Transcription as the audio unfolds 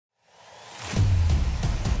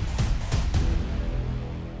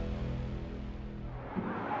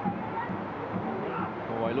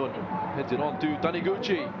Heads it on to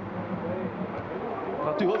Taniguchi.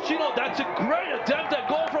 Now to Hoshino. That's a great attempt at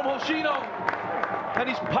goal from Hoshino. And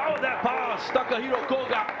he's powered that pass. Takahiro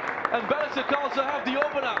Koga and Balestier Khalsa have the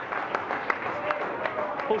opener.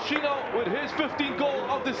 Hoshino with his 15th goal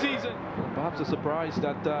of the season. Perhaps a surprise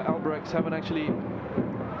that Albirex haven't actually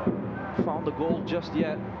found the goal just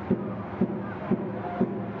yet.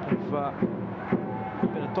 They've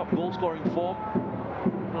been in top goal scoring form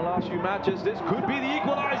in the last few matches. This could be the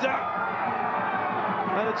equalizer.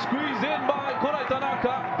 And it's squeezed in by Korai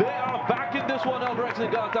Tanaka. They are back in this one, Albirex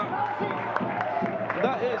Niigata.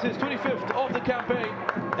 That is his 25th of the campaign,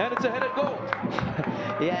 and it's a headed goal.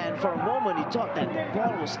 Yeah, and for a moment you thought that the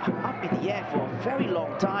ball was up in the air for a very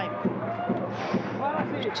long time.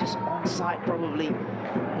 Just onside probably,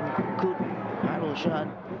 and good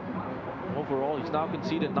Shan. Overall, he's now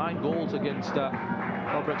conceded 9 goals against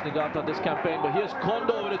Albirex Niigata this campaign, but here's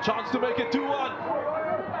Kondo with a chance to make it 2-1.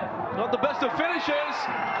 Not the best of finishes,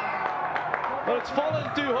 but it's fallen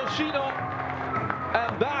to Hoshino,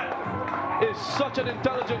 and that is such an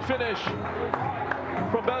intelligent finish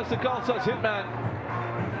from Balestier Khalsa's hitman.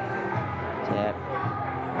 Yeah,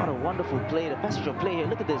 what a wonderful play, the passage of play here.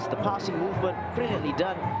 Look at this, the passing movement, brilliantly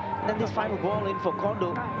done. And then this final ball in for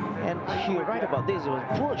Kondo, and you're right about this, it was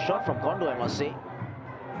a poor shot from Kondo, I must say.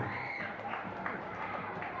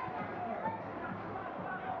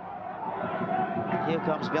 Here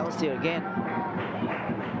comes Balestier again.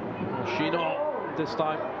 Hoshino, this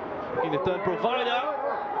time in the third provider,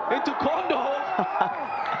 into Kondo.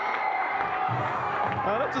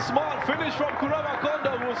 And that's a smart finish from Kurama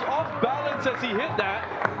Kondo, who was off balance as he hit that.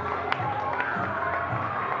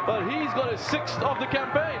 But he's got his 6th of the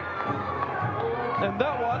campaign. And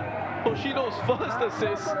that one, Hoshino's first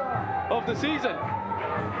assist of the season.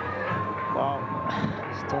 Wow,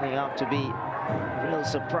 it's turning out to be a real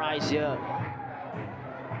surprise here.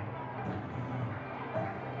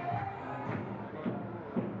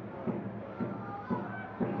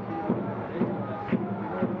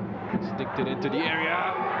 Sticked it into the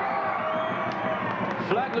area.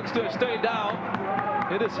 Flag looks to have stayed down.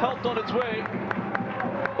 It is helped on its way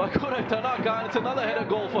by Korai Tanaka, and it's another header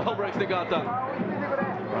goal for Albirex Niigata.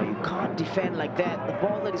 Well, you can't defend like that. The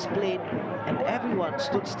ball that is played, and everyone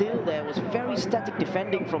stood still there. It was very static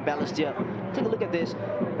defending from Balestier. Take a look at this.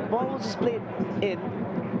 The ball was just played in.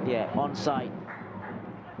 Yeah, onside.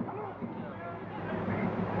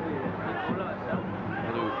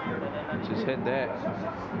 His head there.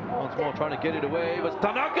 Once more trying to get it away, but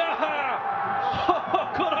Tanaka!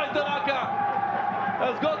 Korai Tanaka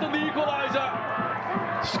has gotten the equalizer.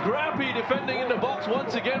 Scrappy defending in the box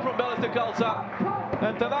once again from Balestier Khalsa.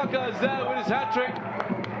 And Tanaka is there with his hat-trick.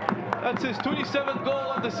 That's his 27th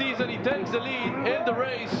goal of the season. He takes the lead in the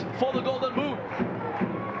race for the Golden Boot.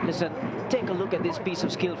 Listen, take a look at this piece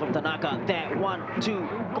of skill from Tanaka. There, 1, 2.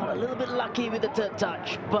 Got a little bit lucky with the third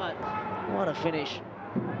touch, but what a finish.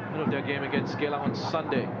 Of their game against Geylang on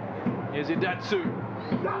Sunday. Here's Idatsu.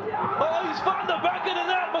 Oh, he's found the back of the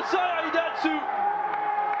net, Masaya Idatsu.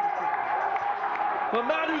 The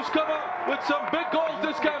man who's come up with some big goals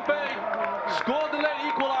this campaign. Scored the late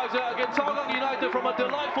equalizer against Hougang United from a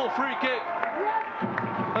delightful free kick.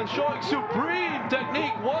 And showing supreme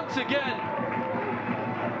technique once again.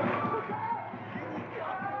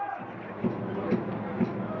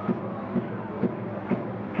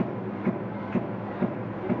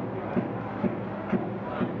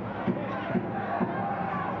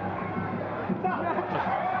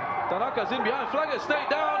 Tanaka's in behind, flag has stayed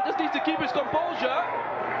down, just needs to keep his composure.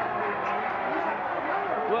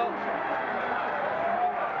 Well,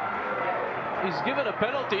 he's given a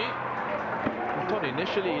penalty. I thought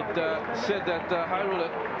initially it said that Hyrule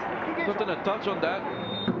had gotten a touch on that.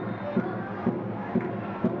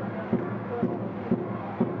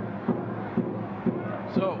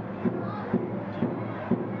 So,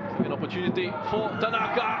 an opportunity for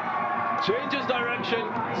Tanaka. Changes direction,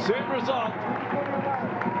 same result.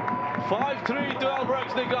 5-3 to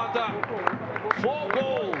Albirex Niigata.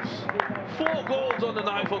 4 goals on the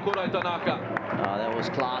night for Korai Tanaka. Oh, that was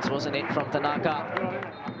class, wasn't it, from Tanaka?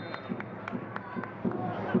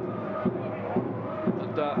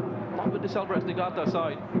 And not with this Albirex Niigata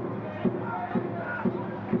side.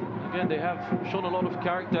 Again, they have shown a lot of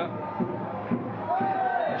character.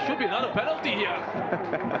 There should be another penalty here.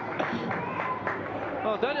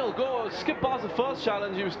 Well, Daniel Go skipped past the first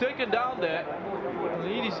challenge. He was taken down there. An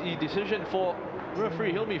easy decision for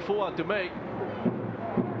referee Hilmi Fuad to make.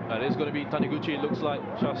 That is going to be Taniguchi, it looks like.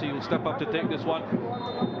 Shashi will step up to take this one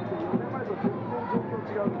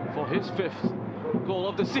for his 5th goal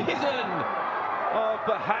of the season.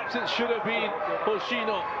 Perhaps it should have been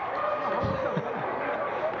Hoshino.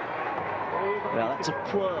 Well, that's a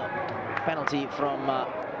poor penalty from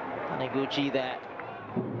Taniguchi there.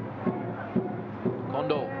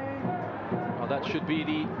 Kondo. Well, that should be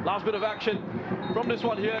the last bit of action from this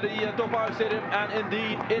one here at the Topayo Stadium, and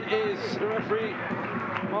indeed it is. The referee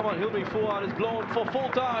Muhammad Hilmi Fuad is blown for full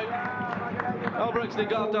time. Albirex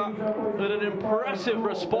Niigata with an impressive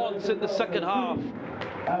response in the second half.